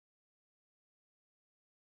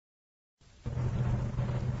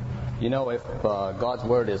You know, if God's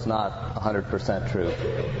Word is not 100% true,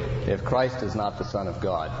 if Christ is not the Son of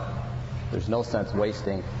God, there's no sense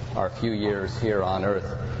wasting our few years here on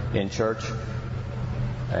earth in church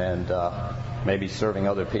and maybe serving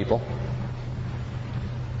other people.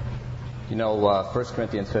 You know, 1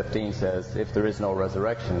 Corinthians 15 says, if there is no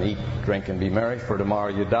resurrection, eat, drink, and be merry, for tomorrow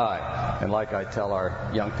you die. And like I tell our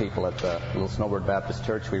young people at the Little Snowbird Baptist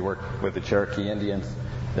Church, we work with the Cherokee Indians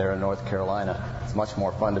there in North Carolina. It's much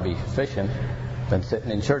more fun to be fishing than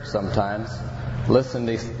sitting in church sometimes,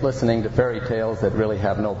 listening to fairy tales that really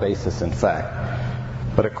have no basis in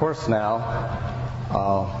fact. But of course now,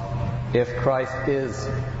 if Christ is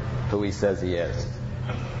who he says he is,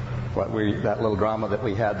 that little drama that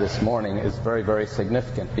we had this morning is very, very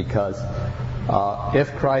significant, because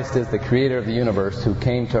if Christ is the creator of the universe who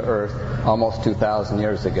came to earth almost 2,000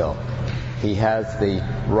 years ago, he has the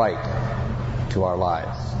right to our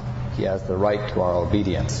lives. He has the right to our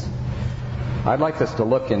obedience. I'd like us to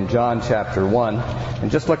look in John chapter 1 and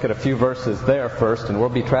just look at a few verses there first, and we'll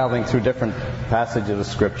be traveling through different passages of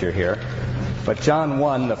Scripture here. But John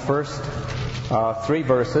 1, the first 3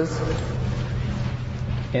 verses,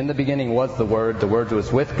 in the beginning was the Word was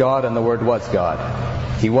with God, and the Word was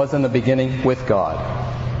God. He was in the beginning with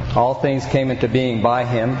God. All things came into being by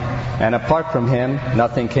him, and apart from him,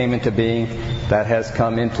 nothing came into being that has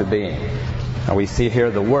come into being. Now we see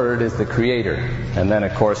here the Word is the Creator. And then,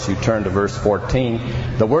 of course, you turn to verse 14.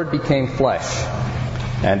 The Word became flesh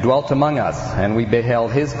and dwelt among us, and we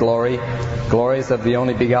beheld his glory, glories of the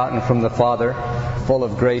only begotten from the Father, full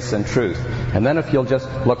of grace and truth. And then if you'll just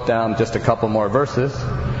look down just a couple more verses,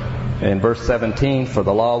 in verse 17, for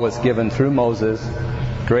the law was given through Moses,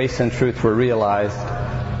 grace and truth were realized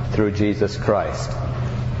through Jesus Christ.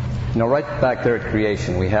 Now right back there at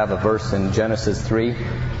creation, we have a verse in Genesis 3,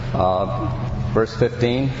 verse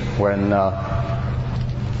 15, when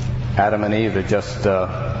Adam and Eve had just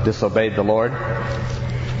disobeyed the Lord.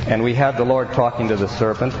 And we have the Lord talking to the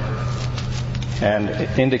serpent and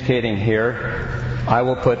indicating here, I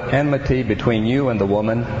will put enmity between you and the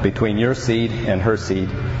woman, between your seed and her seed.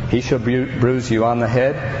 He shall bruise you on the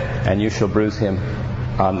head, and you shall bruise him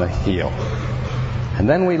on the heel. And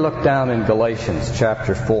then we look down in Galatians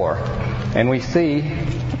chapter 4, and we see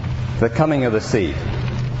the coming of the seed.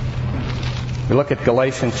 We look at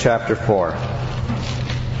Galatians chapter 4,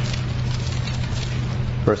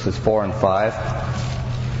 verses 4 and 5.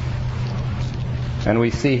 And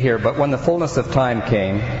we see here, but when the fullness of time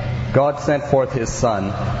came, God sent forth his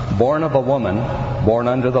Son, born of a woman, born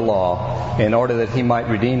under the law, in order that he might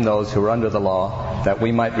redeem those who were under the law, that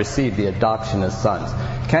we might receive the adoption as sons.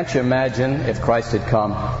 Can't you imagine if Christ had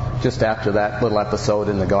come just after that little episode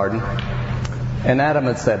in the garden? And Adam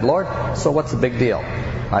had said, Lord, so what's the big deal?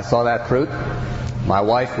 I saw that fruit. My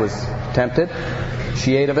wife was tempted.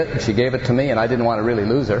 She ate of it, and she gave it to me, and I didn't want to really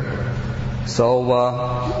lose her. So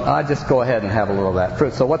I'll just go ahead and have a little of that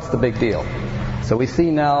fruit. So what's the big deal? So we see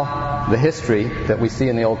now the history that we see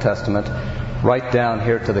in the Old Testament right down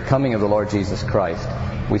here to the coming of the Lord Jesus Christ.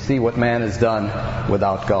 We see what man has done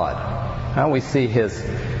without God. Now we see his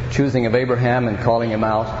choosing of Abraham and calling him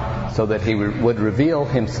out so that he would reveal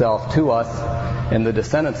himself to us in the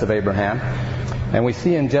descendants of Abraham. And we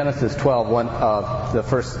see in Genesis 12, one of the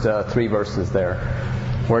first 3 verses there,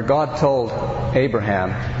 where God told Abraham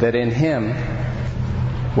that in him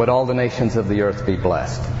would all the nations of the earth be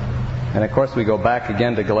blessed. And of course we go back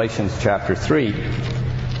again to Galatians chapter 3,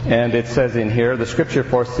 and it says in here, the Scripture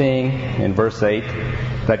foreseeing, in verse 8,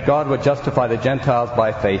 that God would justify the Gentiles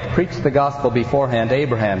by faith, preached the gospel beforehand to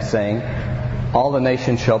Abraham, saying, all the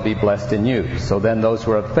nations shall be blessed in you. So then those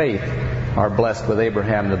who are of faith are blessed with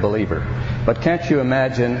Abraham the believer. But can't you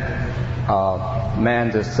imagine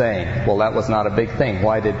man just saying, well, that was not a big thing.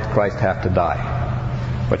 Why did Christ have to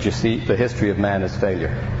die? But you see, the history of man is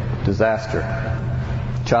failure, disaster,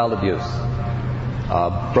 child abuse,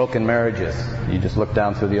 broken marriages. You just look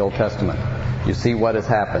down through the Old Testament. You see what has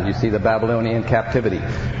happened. You see the Babylonian captivity.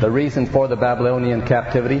 The reason for the Babylonian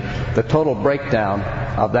captivity, the total breakdown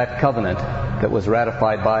of that covenant that was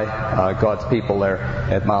ratified by God's people there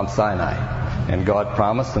at Mount Sinai. And God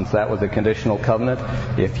promised, since that was a conditional covenant,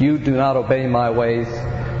 if you do not obey my ways,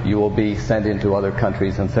 you will be sent into other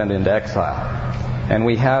countries and sent into exile. And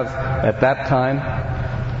we have, at that time,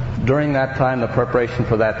 during that time, the preparation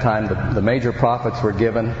for that time, the major prophets were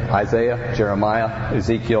given, Isaiah, Jeremiah,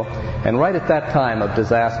 Ezekiel. And right at that time of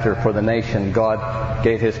disaster for the nation, God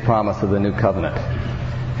gave his promise of the new covenant.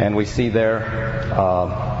 And we see there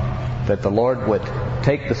that the Lord would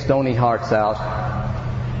take the stony hearts out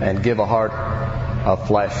and give a heart of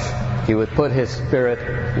flesh. He would put his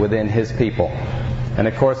Spirit within his people. And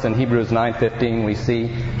of course in Hebrews 9:15 we see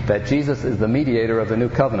that Jesus is the mediator of the new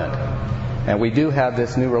covenant. And we do have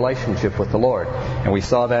this new relationship with the Lord. And we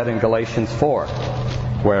saw that in Galatians 4,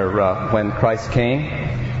 where when Christ came,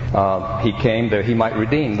 He came that He might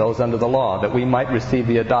redeem those under the law, that we might receive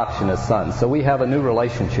the adoption as sons. So we have a new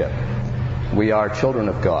relationship. We are children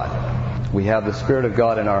of God. We have the Spirit of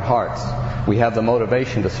God in our hearts. We have the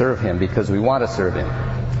motivation to serve Him because we want to serve Him.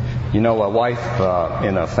 You know, a wife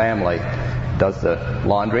in a family does the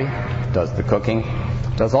laundry, does the cooking,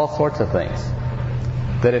 does all sorts of things.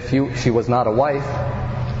 That if she was not a wife,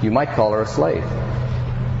 you might call her a slave.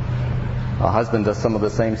 A husband does some of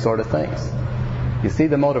the same sort of things. You see,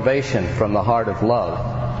 the motivation from the heart of love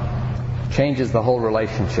changes the whole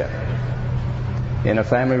relationship. In a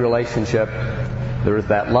family relationship, there is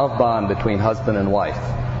that love bond between husband and wife.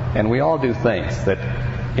 And we all do things that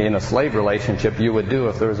in a slave relationship you would do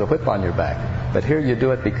if there was a whip on your back. But here you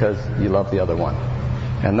do it because you love the other one.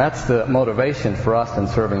 And that's the motivation for us in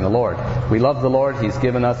serving the Lord. We love the Lord. He's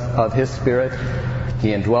given us of His Spirit. He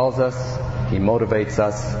indwells us. He motivates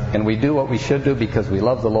us. And we do what we should do because we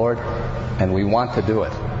love the Lord and we want to do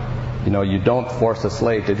it. You know, you don't force a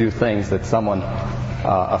slave to do things that someone,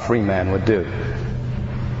 a free man, would do.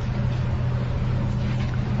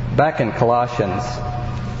 Back in Colossians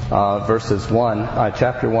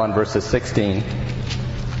chapter 1, verses 16,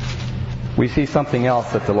 we see something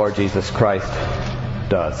else that the Lord Jesus Christ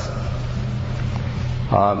does.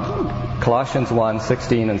 Colossians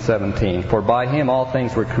 1:16 and 17. For by Him all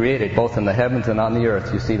things were created, both in the heavens and on the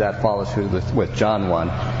earth. You see that follows through with John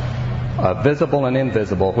 1. Visible and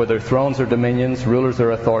invisible, whether thrones or dominions, rulers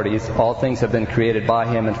or authorities, all things have been created by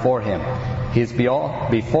Him and for Him. He is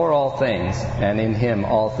before all things, and in Him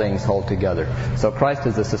all things hold together. So Christ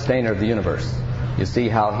is the sustainer of the universe. You see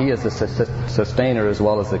how He is the sustainer as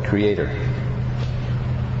well as the creator.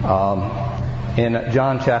 In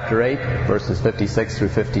John chapter 8, verses 56 through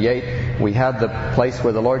 58, we had the place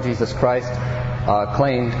where the Lord Jesus Christ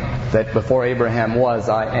claimed that before Abraham was,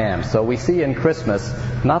 I am. So we see in Christmas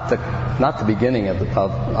not the beginning of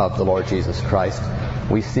the Lord Jesus Christ.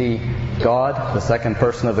 We see God, the second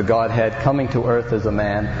person of the Godhead, coming to earth as a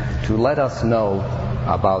man to let us know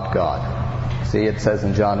about God. See, it says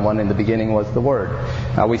in John 1, in the beginning was the Word.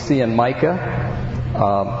 Now we see in Micah,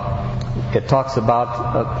 it talks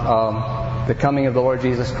about the coming of the Lord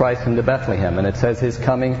Jesus Christ into Bethlehem, and it says His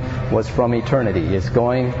coming was from eternity. His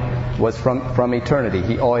going was from eternity.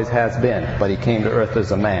 He always has been, but He came to earth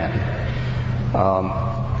as a man.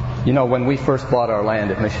 You know, when we first bought our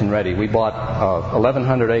land at Mission Ready, we bought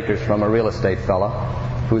 1,100 acres from a real estate fella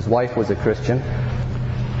whose wife was a Christian,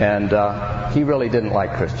 and he really didn't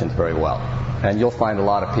like Christians very well. And you'll find a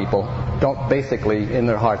lot of people basically in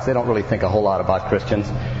their hearts, they don't really think a whole lot about Christians.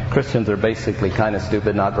 Christians are basically kind of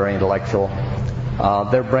stupid, not very intellectual.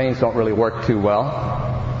 Their brains don't really work too well.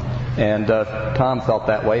 And Tom felt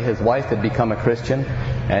that way. His wife had become a Christian,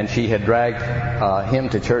 and she had dragged him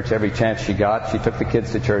to church every chance she got. She took the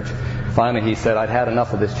kids to church. Finally, he said, I'd had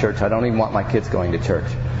enough of this church. I don't even want my kids going to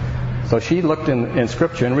church. So she looked in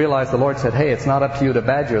Scripture and realized the Lord said, hey, it's not up to you to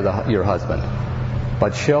badger your husband,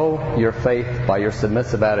 but show your faith by your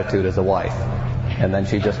submissive attitude as a wife. And then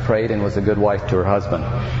she just prayed and was a good wife to her husband.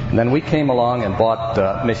 And then we came along and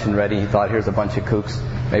bought Mission Ready. He thought, here's a bunch of kooks.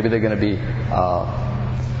 Maybe they're going to be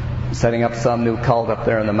setting up some new cult up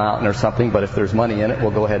there in the mountain or something, but if there's money in it,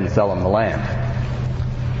 we'll go ahead and sell them the land.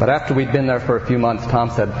 But after we'd been there for a few months, Tom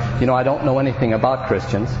said, you know, I don't know anything about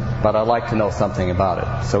Christians, but I'd like to know something about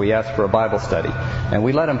it. So he asked for a Bible study. And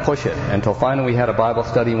we let him push it until finally we had a Bible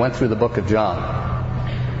study. He went through the book of John.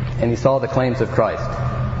 And he saw the claims of Christ,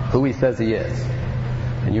 who He says He is.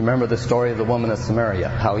 And you remember the story of the woman of Samaria,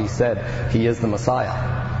 how He said He is the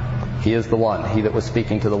Messiah. He is the one. He that was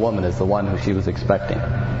speaking to the woman is the one who she was expecting.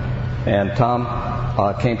 And Tom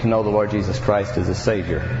came to know the Lord Jesus Christ as His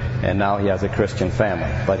Savior. And now he has a Christian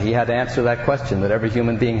family. But he had to answer that question that every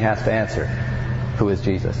human being has to answer. Who is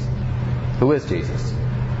Jesus? Who is Jesus?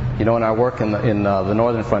 You know, in our work in the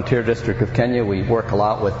Northern Frontier District of Kenya, we work a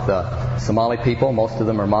lot with Somali people. Most of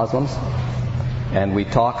them are Muslims. And we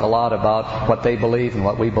talk a lot about what they believe and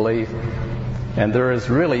what we believe. And there is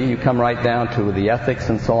really, you come right down to the ethics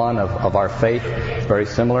and so on of our faith. It's very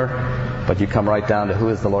similar. But you come right down to who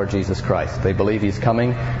is the Lord Jesus Christ. They believe He's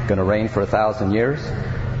coming, going to reign for 1,000 years.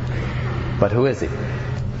 But who is He?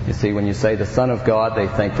 You see, when you say the Son of God, they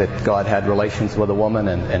think that God had relations with a woman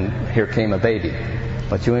and here came a baby.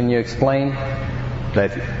 But when you explain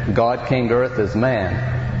that God came to earth as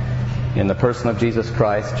man in the person of Jesus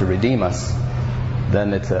Christ to redeem us,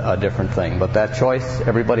 then it's a different thing. But that choice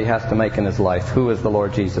everybody has to make in his life. Who is the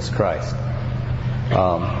Lord Jesus Christ?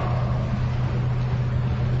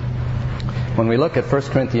 When we look at 1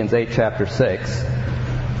 Corinthians 8, chapter 6,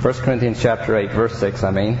 1 Corinthians chapter 8, verse 6,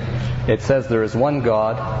 it says there is one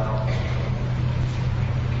God.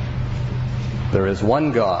 There is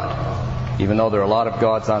one God, even though there are a lot of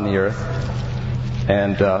gods on the earth.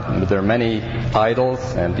 And there are many idols.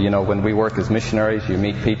 And, when we work as missionaries, you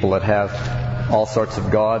meet people that have all sorts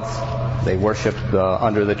of gods. They worship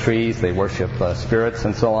under the trees. They worship spirits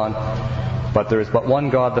and so on. But there is but one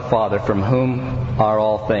God the Father, from whom are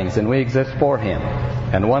all things, and we exist for Him.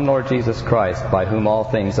 And one Lord Jesus Christ, by whom all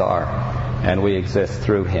things are, and we exist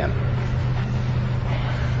through Him.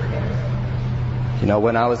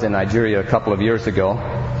 When I was in Nigeria a couple of years ago,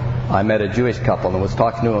 I met a Jewish couple and was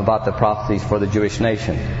talking to them about the prophecies for the Jewish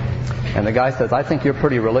nation. And the guy says, "I think you're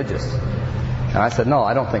pretty religious." And I said, "No,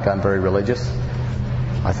 I don't think I'm very religious."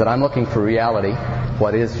 I said, "I'm looking for reality.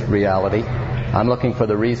 What is reality? I'm looking for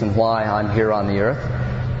the reason why I'm here on the earth.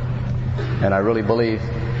 And I really believe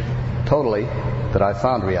totally that I've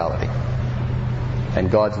found reality. And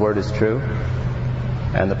God's Word is true.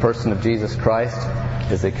 And the person of Jesus Christ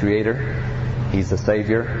is the Creator. He's the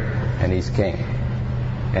Savior. And He's King.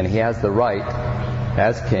 And He has the right,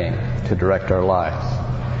 as King, to direct our lives."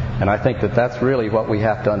 And I think that that's really what we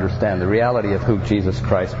have to understand, the reality of who Jesus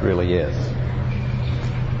Christ really is.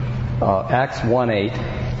 Acts 1:8,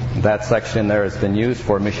 that section there has been used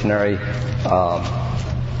for missionary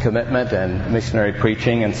commitment and missionary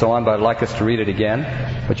preaching and so on, but I'd like us to read it again.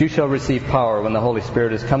 "But you shall receive power when the Holy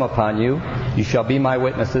Spirit has come upon you. You shall be my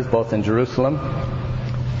witnesses both in Jerusalem,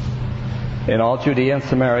 in all Judea and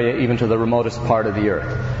Samaria, even to the remotest part of the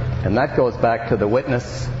earth." And that goes back to the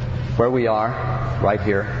witness where we are, right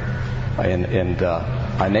here, in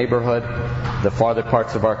our neighborhood, the farther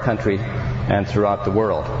parts of our country, and throughout the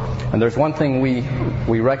world. And there's one thing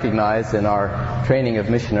we recognize in our training of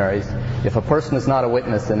missionaries: if a person is not a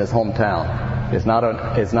witness in his hometown, is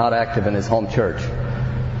not active in his home church,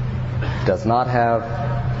 does not have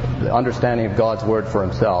the understanding of God's Word for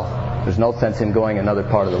himself, there's no sense in going another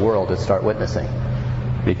part of the world to start witnessing,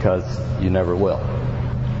 because you never will.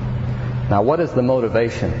 Now, what is the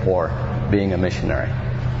motivation for being a missionary?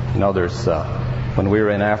 There's when we were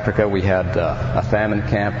in Africa, we had a famine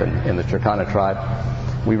camp in the Turkana tribe.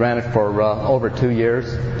 We ran it for over 2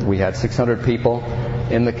 years. We had 600 people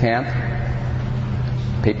in the camp.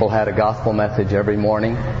 People had a gospel message every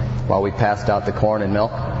morning while we passed out the corn and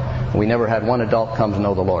milk. We never had one adult come to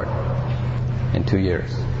know the Lord in 2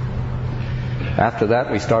 years. After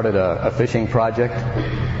that, we started a fishing project.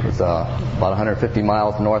 It was about 150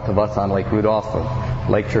 miles north of us on Lake Rudolph,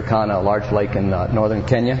 Lake Turkana, a large lake in northern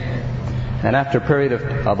Kenya. And after a period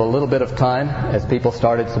of a little bit of time, as people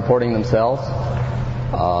started supporting themselves,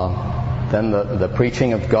 then the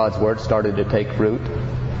preaching of God's Word started to take root.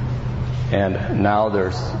 And now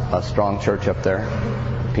there's a strong church up there.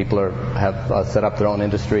 People have set up their own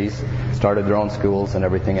industries, started their own schools, and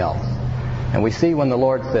everything else. And we see when the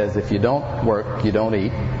Lord says, if you don't work, you don't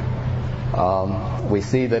eat. We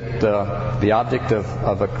see that the object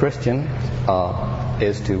of a Christian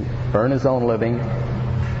is to earn his own living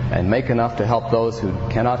and make enough to help those who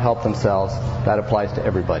cannot help themselves. That applies to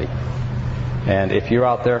everybody. And if you're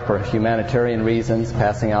out there for humanitarian reasons,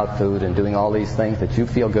 passing out food and doing all these things that you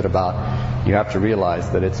feel good about, you have to realize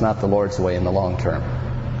that it's not the Lord's way in the long term.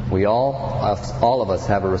 We all of us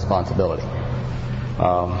have a responsibility.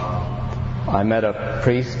 I met a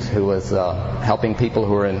priest who was helping people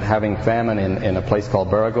who were having famine in a place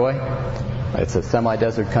called Baraguay. It's a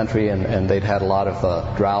semi-desert country, and they'd had a lot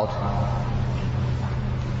of drought.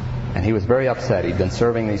 And he was very upset. He'd been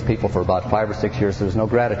serving these people for about 5 or 6 years. There was no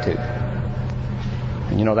gratitude.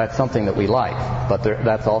 And that's something that we like, but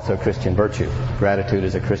that's also a Christian virtue. Gratitude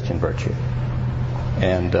is a Christian virtue.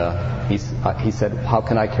 And he said, "How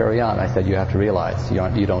can I carry on?" I said, "You have to realize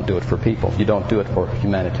you don't do it for people. You don't do it for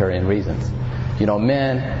humanitarian reasons.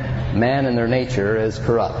 Man in their nature is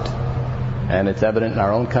corrupt. And it's evident in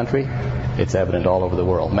our own country. It's evident all over the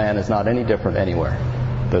world. Man is not any different anywhere.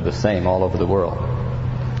 They're the same all over the world."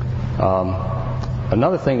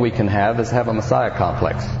 Another thing we can have is have a Messiah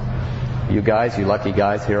complex. You guys, you lucky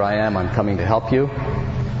guys, here I am. I'm coming to help you.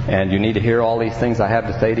 And you need to hear all these things I have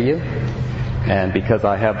to say to you. And because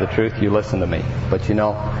I have the truth, you listen to me. But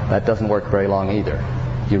that doesn't work very long either.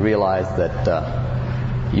 You realize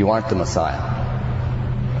that you aren't the Messiah.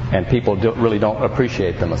 And people really don't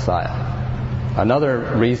appreciate the Messiah.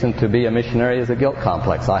 Another reason to be a missionary is a guilt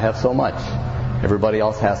complex. I have so much. Everybody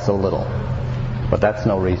else has so little. But that's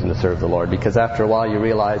no reason to serve the Lord, because after a while you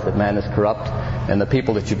realize that man is corrupt and the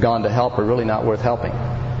people that you've gone to help are really not worth helping.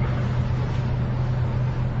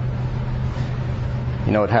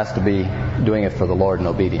 It has to be doing it for the Lord in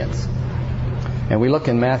obedience. And we look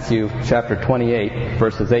in Matthew chapter 28,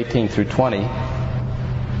 verses 18 through 20.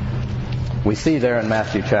 We see there in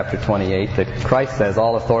Matthew chapter 28 that Christ says,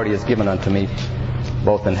 "All authority is given unto me,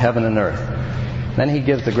 both in heaven and earth." Then He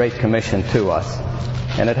gives the Great Commission to us.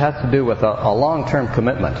 And it has to do with a long-term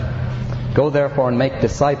commitment. "Go therefore and make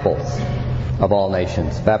disciples of all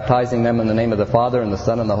nations, baptizing them in the name of the Father and the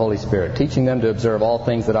Son and the Holy Spirit, teaching them to observe all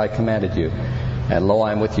things that I commanded you. And lo,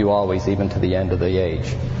 I am with you always, even to the end of the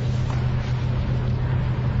age."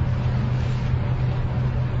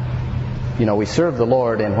 You know, we serve the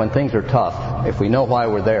Lord, and when things are tough, if we know why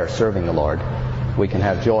we're there serving the Lord, we can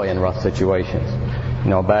have joy in rough situations. You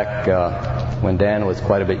know, back when Dan was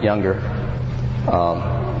quite a bit younger,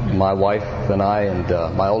 my wife and I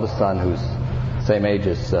and my oldest son, who's same age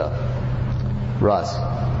as Russ,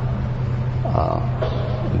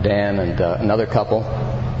 Dan and another couple,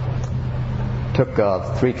 took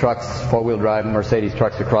 3 trucks, 4-wheel drive Mercedes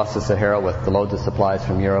trucks across the Sahara with the loads of supplies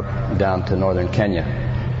from Europe down to northern Kenya.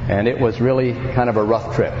 And it was really kind of a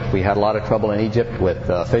rough trip. We had a lot of trouble in Egypt with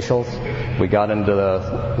officials. We got into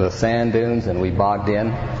the sand dunes and we bogged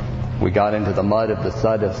in. We got into the mud of the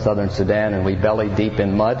Sud of southern Sudan and we bellied deep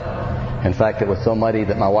in mud. In fact, it was so muddy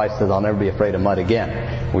that my wife says, "I'll never be afraid of mud again."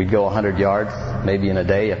 We'd go 100 yards, maybe in a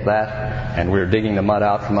day, if that, and we were digging the mud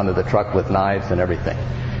out from under the truck with knives and everything.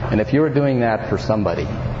 And if you were doing that for somebody,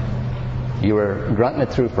 you were grunting it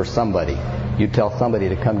through for somebody, you'd tell somebody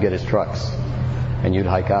to come get his trucks, and you'd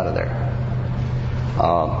hike out of there.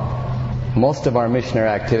 Most of our missionary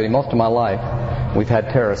activity, most of my life, we've had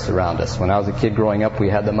terrorists around us. When I was a kid growing up, we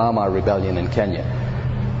had the Mau Mau Rebellion in Kenya.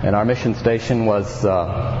 And our mission station was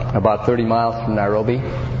about 30 miles from Nairobi.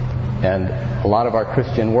 And a lot of our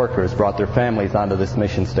Christian workers brought their families onto this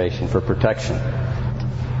mission station for protection.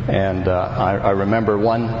 And I remember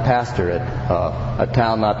one pastor at a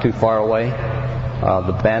town not too far away.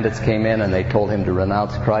 The bandits came in and they told him to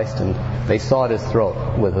renounce Christ, and they sawed his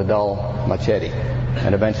throat with a dull machete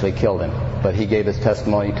and eventually killed him. But he gave his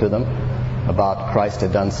testimony to them about Christ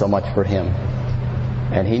had done so much for him.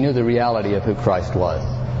 And he knew the reality of who Christ was.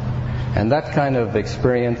 And that kind of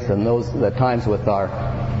experience and the times with our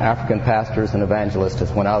African pastors and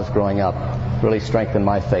evangelists when I was growing up really strengthened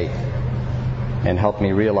my faith and helped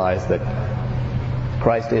me realize that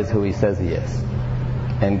Christ is who He says He is.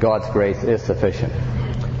 And God's grace is sufficient.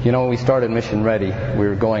 You know, when we started Mission Ready, we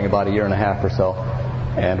were going about a year and a half or so,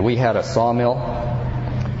 and we had a sawmill.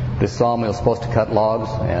 This sawmill was supposed to cut logs,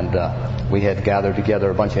 and we had gathered together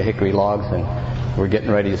a bunch of hickory logs, and we were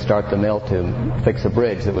getting ready to start the mill to fix a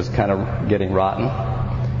bridge that was kind of getting rotten.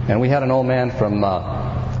 And we had an old man from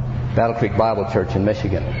Battle Creek Bible Church in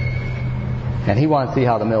Michigan, and he wanted to see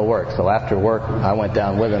how the mill worked. So after work, I went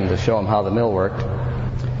down with him to show him how the mill worked.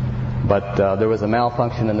 But there was a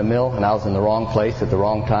malfunction in the mill, and I was in the wrong place at the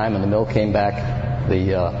wrong time, and the mill came back,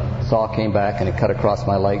 the saw came back, and it cut across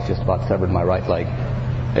my leg, just about severed my right leg.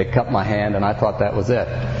 It cut my hand, and I thought that was it.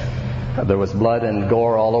 There was blood and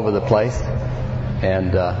gore all over the place,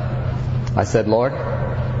 and I said, "Lord,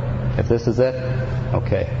 if this is it,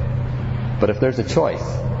 okay. But if there's a choice,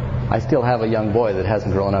 I still have a young boy that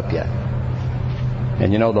hasn't grown up yet."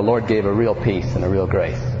 And you know, the Lord gave a real peace and a real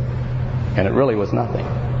grace. And it really was nothing.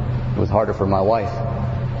 It was harder for my wife,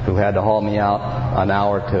 who had to haul me out an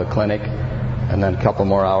hour to a clinic and then a couple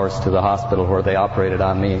more hours to the hospital where they operated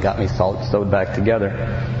on me and got me sewed back together.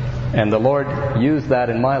 And the Lord used that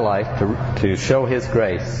in my life to show His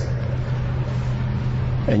grace.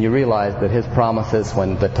 And you realize that His promises,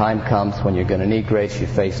 when the time comes when you're going to need grace, you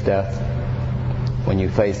face death, when you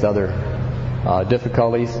face other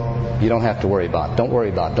difficulties, you don't have to worry about. Don't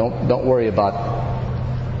worry about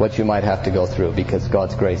what you might have to go through, because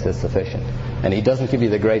God's grace is sufficient. And He doesn't give you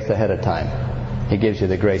the grace ahead of time. He gives you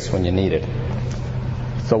the grace when you need it.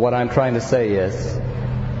 So what I'm trying to say is,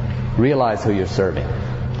 realize who you're serving.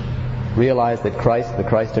 Realize that Christ, the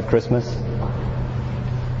Christ of Christmas,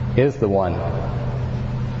 is the one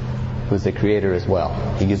who's the Creator as well.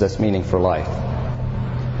 He gives us meaning for life.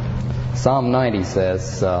 Psalm 90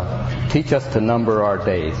 says, "Teach us to number our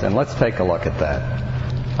days." And let's take a look at that.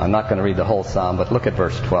 I'm not going to read the whole psalm, but look at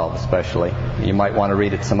verse 12 especially. You might want to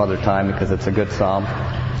read it some other time because it's a good psalm.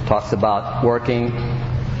 It talks about working,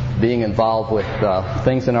 being involved with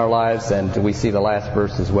things in our lives, and we see the last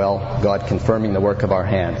verse as well, God confirming the work of our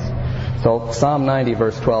hands. So Psalm 90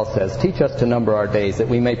 verse 12 says, "Teach us to number our days, that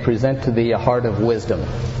we may present to Thee a heart of wisdom."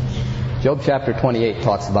 Job chapter 28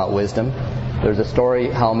 talks about wisdom. There's a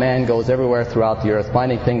story how man goes everywhere throughout the earth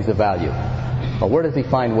finding things of value. But where does he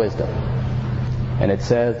find wisdom? And it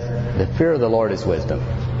says, "The fear of the Lord is wisdom,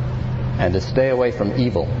 and to stay away from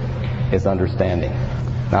evil is understanding."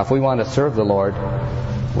 Now, if we want to serve the Lord,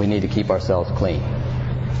 we need to keep ourselves clean.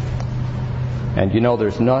 And you know,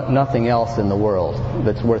 there's nothing else in the world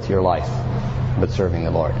that's worth your life but serving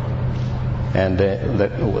the Lord.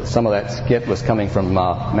 And some of that skit was coming from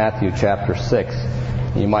Matthew chapter 6.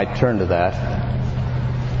 You might turn to that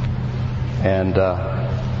and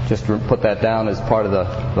just put that down as part of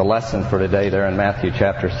the lesson for today there in Matthew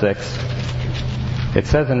chapter 6. It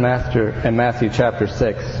says in Matthew chapter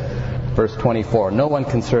 6, verse 24, "No one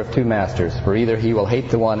can serve two masters, for either he will hate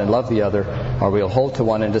the one and love the other, or will hold to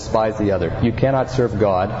one and despise the other. You cannot serve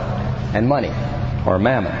God and money," or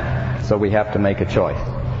mammon. So we have to make a choice.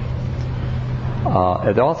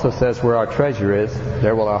 It also says, "Where our treasure is,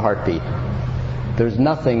 there will our heart be." There's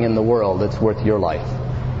nothing in the world that's worth your life.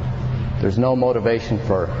 There's no motivation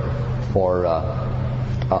for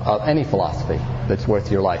any philosophy that's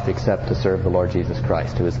worth your life except to serve the Lord Jesus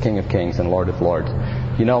Christ, who is King of Kings and Lord of Lords.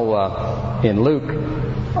 You know, in Luke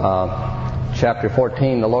chapter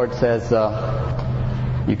 14, the Lord says,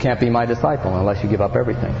 "You can't be my disciple unless you give up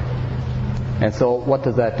everything." And so what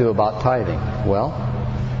does that do about tithing? Well,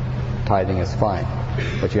 tithing is fine,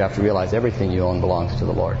 but you have to realize everything you own belongs to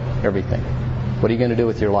the Lord. Everything. What are you going to do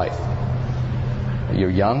with your life? You're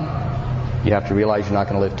young. You have to realize you're not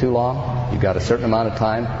going to live too long. You've got a certain amount of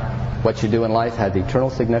time. What you do in life has eternal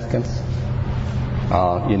significance.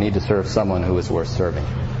 You need to serve someone who is worth serving.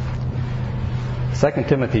 2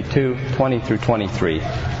 Timothy 2:20 through 23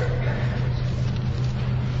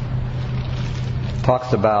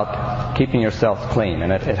 talks about keeping yourself clean.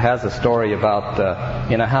 And it has a story about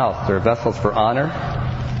in a house there are vessels for honor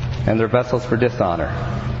and there are vessels for dishonor.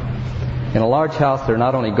 In a large house there are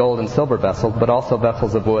not only gold and silver vessels, but also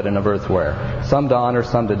vessels of wood and of earthenware, some to honor,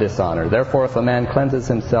 some to dishonor. Therefore, if a man cleanses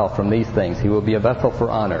himself from these things, he will be a vessel for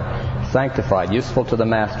honor, sanctified, useful to the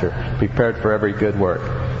master, prepared for every good work.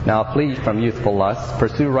 Now flee from youthful lusts,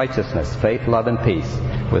 pursue righteousness, faith, love, and peace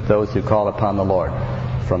with those who call upon the Lord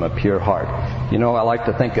from a pure heart. You know, I like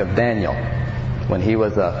to think of Daniel when he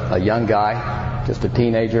was a young guy, just a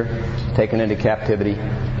teenager, taken into captivity.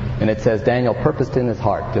 And it says Daniel purposed in his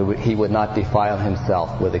heart that he would not defile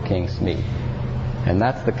himself with the king's meat. And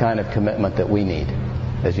that's the kind of commitment that we need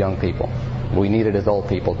as young people. We need it as old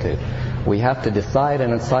people too. We have to decide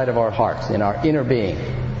inside of our hearts, in our inner being,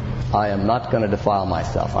 I am not going to defile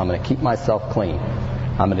myself. I'm going to keep myself clean.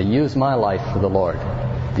 I'm going to use my life for the Lord.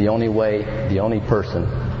 The only way, the only person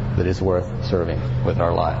that is worth serving with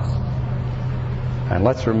our lives. And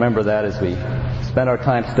let's remember that as we spend our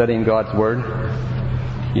time studying God's Word.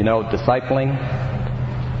 You know, discipling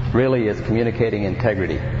really is communicating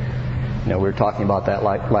integrity. You know, we were talking about that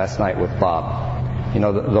last night with Bob. You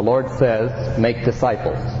know, the Lord says, make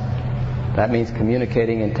disciples. That means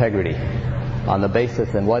communicating integrity. On the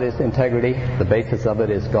basis, and what is integrity? The basis of it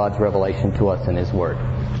is God's revelation to us in His Word.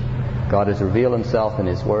 God has revealed Himself in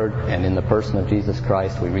His Word and in the person of Jesus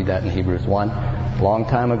Christ. We read that in Hebrews 1. A long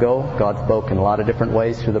time ago, God spoke in a lot of different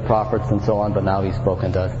ways through the prophets and so on, but now He's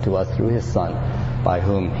spoken to us through His Son, by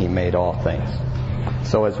whom He made all things.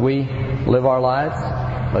 So as we live our lives,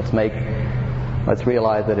 let's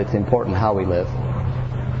realize that it's important how we live.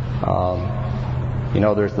 You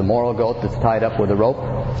know, there's the moral goat that's tied up with a rope,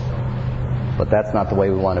 but that's not the way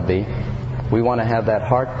we want to be. We want to have that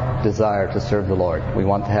heart desire to serve the Lord. We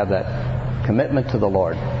want to have that commitment to the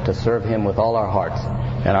Lord, to serve Him with all our hearts.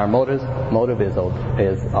 And our motive is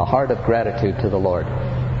a heart of gratitude to the Lord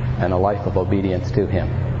and a life of obedience to Him.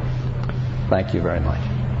 Thank you very much.